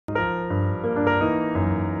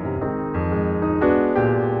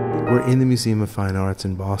We're in the Museum of Fine Arts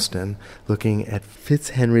in Boston, looking at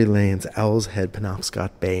Fitz Lane's Owl's Head, Penobscot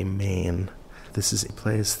Bay, Maine. This is a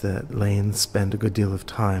place that Lane spent a good deal of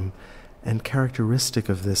time, and characteristic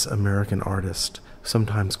of this American artist,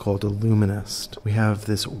 sometimes called a luminist. We have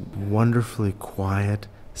this wonderfully quiet,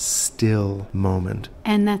 still moment.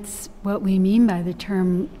 And that's what we mean by the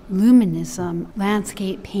term luminism.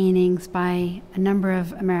 Landscape paintings by a number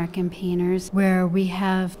of American painters where we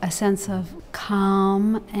have a sense of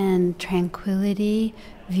calm and tranquility,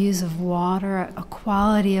 views of water, a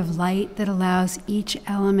quality of light that allows each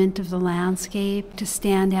element of the landscape to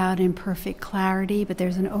stand out in perfect clarity, but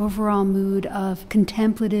there's an overall mood of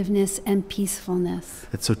contemplativeness and peacefulness.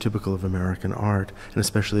 It's so typical of American art, and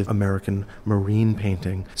especially of American marine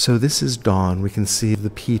painting. So this is dawn. We can see the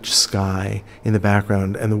peach sky in the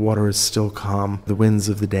background, and the water is still calm. The winds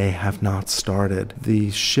of the day have not started.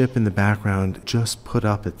 The ship in the background just put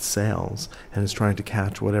up its sails and is trying to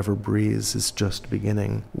catch whatever breeze is just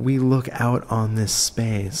beginning. We look out on this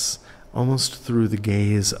space almost through the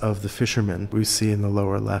gaze of the fishermen we see in the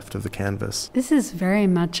lower left of the canvas. This is very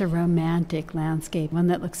much a romantic landscape, one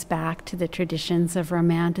that looks back to the traditions of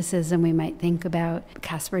Romanticism. We might think about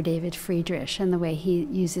Caspar David Friedrich and the way he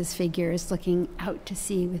uses figures looking out to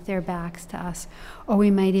sea with their backs to us. Or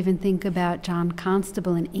we might even think about John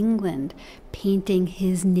Constable in England painting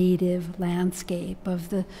his native landscape of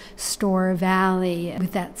the Store Valley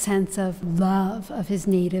with that sense of love of his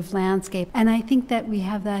native landscape. And I think that we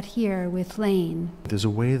have that here with Lane. There's a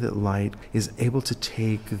way that light is able to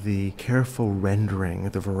take the careful rendering,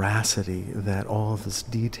 the veracity that all of this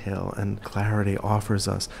detail and clarity offers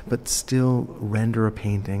us, but still render a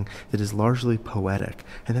painting that is largely poetic.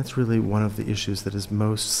 And that's really one of the issues that is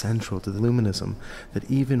most central to the luminism, that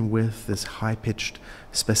even with this high-pitched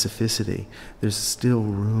specificity, there's still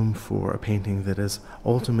room for a painting that is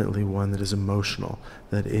ultimately one that is emotional,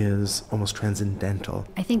 that is almost transcendental.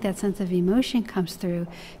 I think that sense of emotion comes through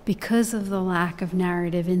because of the lack of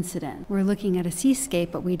narrative incident. We're looking at a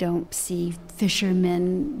seascape, but we don't see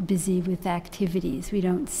fishermen busy with activities. We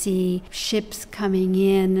don't see ships coming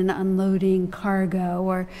in and unloading cargo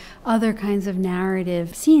or other kinds of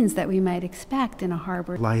narrative scenes that we might expect in a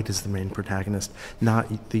harbor. Light is the main protagonist,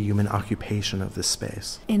 not the human occupation of this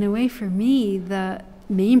space. In a way, for me, the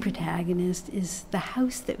main protagonist is the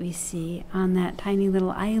house that we see on that tiny little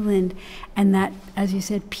island, and that, as you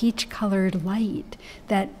said, peach-colored light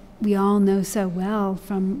that we all know so well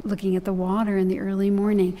from looking at the water in the early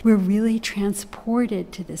morning. We're really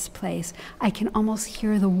transported to this place. I can almost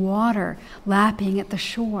hear the water lapping at the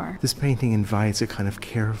shore. This painting invites a kind of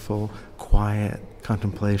careful, quiet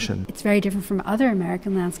contemplation. It's very different from other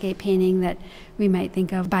American landscape painting that we might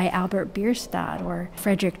think of by Albert Bierstadt or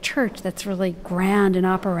Frederick Church, that's really grand and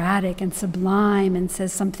operatic and sublime and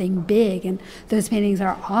says something big. And those paintings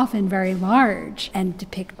are often very large and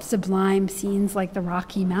depict sublime scenes like the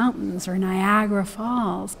Rocky Mountains or Niagara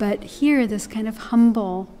Falls. But here, this kind of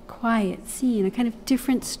humble, quiet scene, a kind of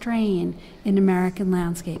different strain in American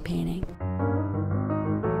landscape painting.